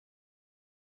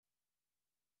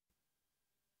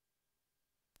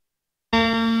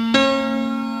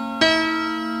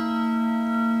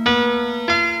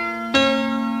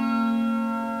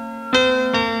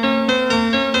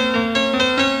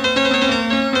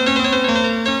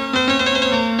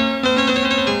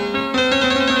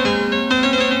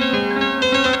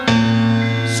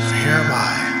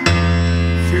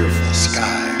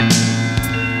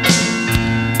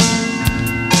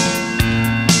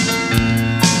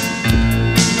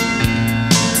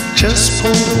Just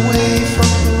pulled away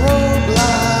from the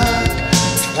roadblock.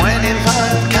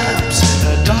 25 cops in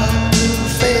a dark blue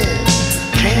Fed.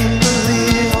 Can't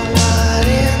believe I'm right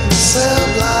in the cell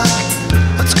block.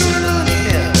 What's going on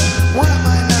here? Why am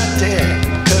I not there?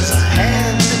 'Cause I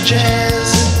had the jazz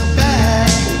in the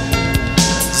bag.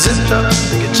 Zipped up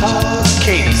the guitar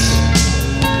case.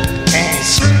 And he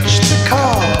switched the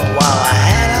car while I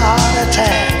had a heart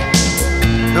attack.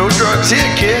 No drugs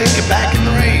here, kid. Get back in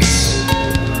the race.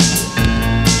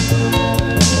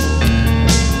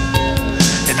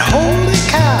 Holy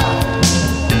cow,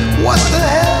 what the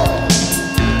hell?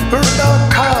 Burned out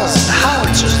cars and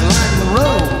howitzers line the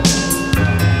road.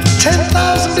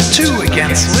 10,000 to 2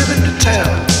 against living to tell.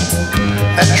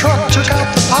 That truck took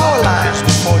out the power lines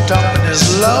before dumping his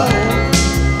load.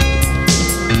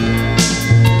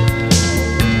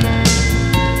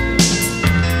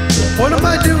 What am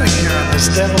I doing here on this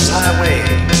devil's highway?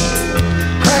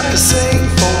 Practicing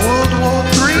for World War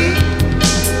III?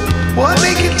 Will I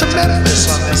make it to Memphis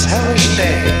on this hellish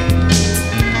day?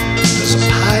 There's a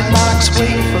pine box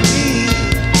waiting for me.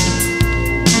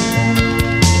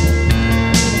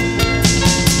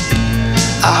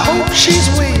 I hope she's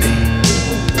waiting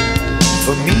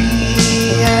for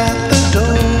me at the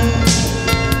door.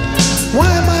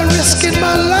 Why am I risking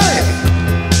my life?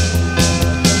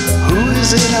 Who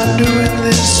is it I'm doing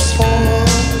this for?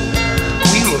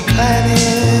 We were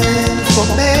planning for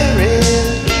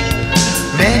marriage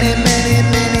many, many,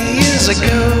 many years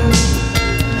ago.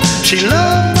 She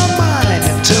loved my mind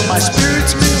until my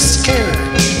spirit's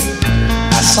miscarriage.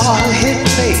 I saw her hidden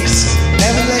face,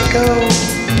 never let go.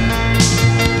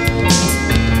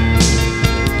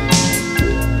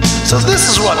 So this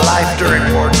is what life during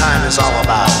wartime is all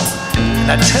about. And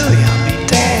I tell you, I'll be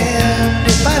damned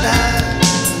if I die.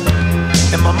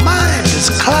 And my mind is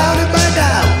clouded by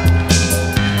doubt.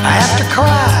 I have to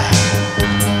cry,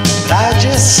 but I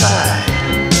just sigh.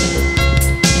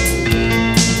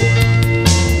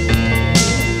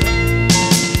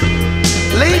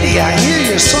 Lady, I hear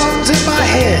your songs in my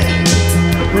head,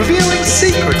 revealing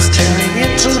secrets, tearing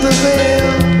into the veil.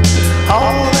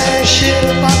 All that shit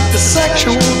about the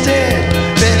sexual dead,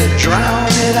 better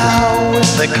drown it out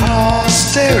with the car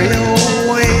stereo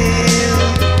wail.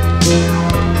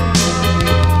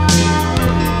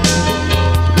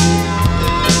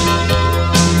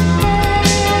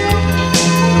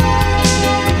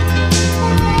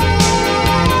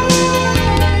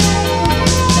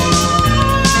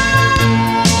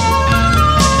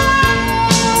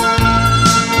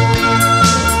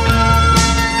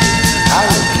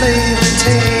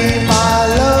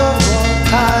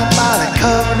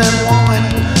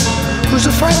 Who's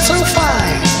a friend so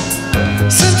fine,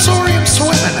 sensorium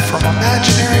swimming from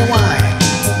imaginary wine.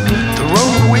 The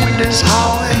road wind is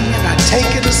howling and I take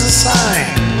it as a sign.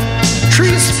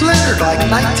 Trees splintered like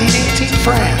 1918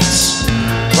 France.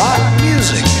 Rock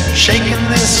music shaking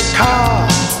this car.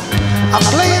 I'm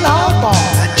playing hardball,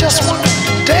 I just want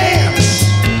to dance.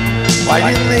 Why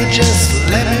didn't they just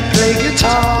let me play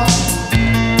guitar?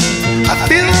 I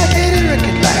feel like Eddie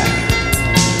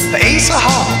Rickenbacker, the Ace of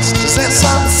Hearts. Does that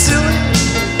sound silly?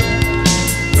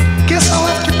 Guess I'll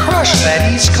have to crush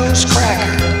that East Coast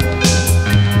cracker.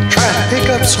 Try to pick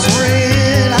up some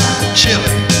red hot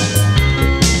chili.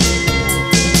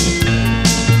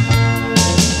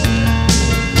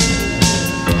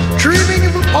 Dreaming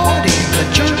of a party in the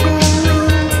jungle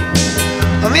room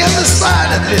on the other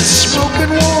side of this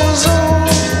smoking war zone.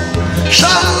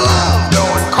 Shot of love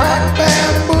going crack,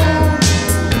 bam, boom.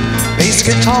 Bass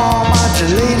guitar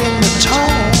modulating the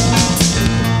tone.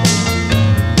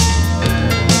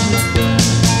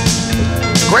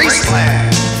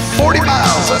 Graceland, 40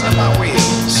 miles under my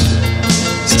wheels.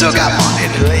 Still got money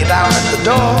to lay down at the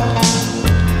door.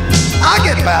 I'll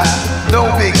get back,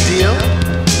 no big deal.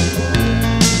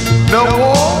 No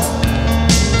war,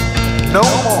 no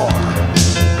more.